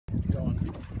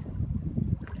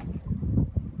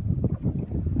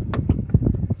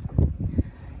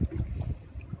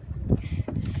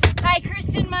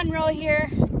Monroe here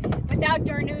with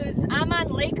Outdoor News. I'm on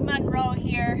Lake Monroe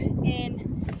here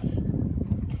in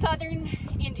southern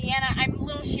Indiana. I'm a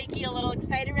little shaky, a little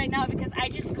excited right now because I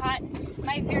just caught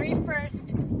my very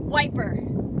first wiper.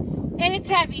 And it's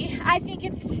heavy. I think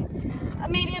it's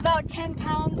maybe about 10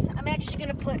 pounds. I'm actually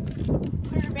gonna put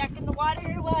her back in the water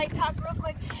here while I talk real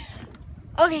quick.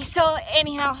 Okay, so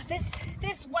anyhow, this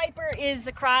wiper is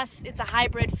it's a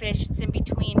hybrid fish. It's in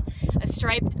between a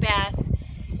striped bass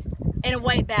and a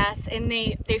white bass, and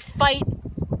they fight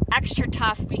extra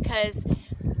tough because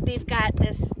they've got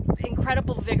this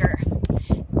incredible vigor.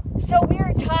 So we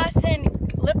are tossing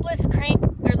lipless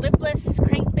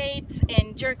crankbaits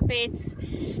and jerkbaits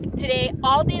today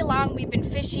all day long. We've been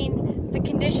fishing. The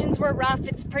conditions were rough.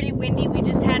 It's pretty windy. We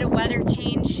just had a weather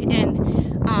change and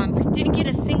didn't get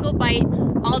a single bite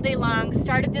all day long.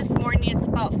 Started this morning. It's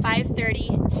about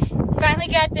 5:30. Finally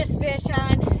got this fish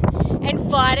on and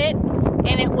fought it,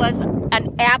 and it was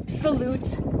an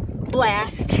absolute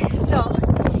blast. So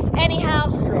anyhow,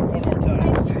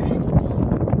 my friend,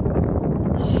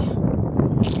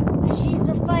 she's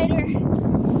a fighter.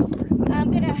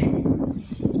 I'm gonna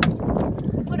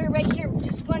put her right here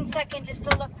just 1 second just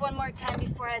to look one more time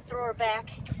before I throw her back.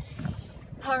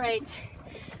 All right.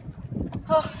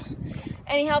 Oh,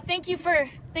 anyhow, thank you for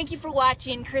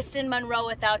watching. Kristen Monroe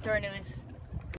with Outdoor News.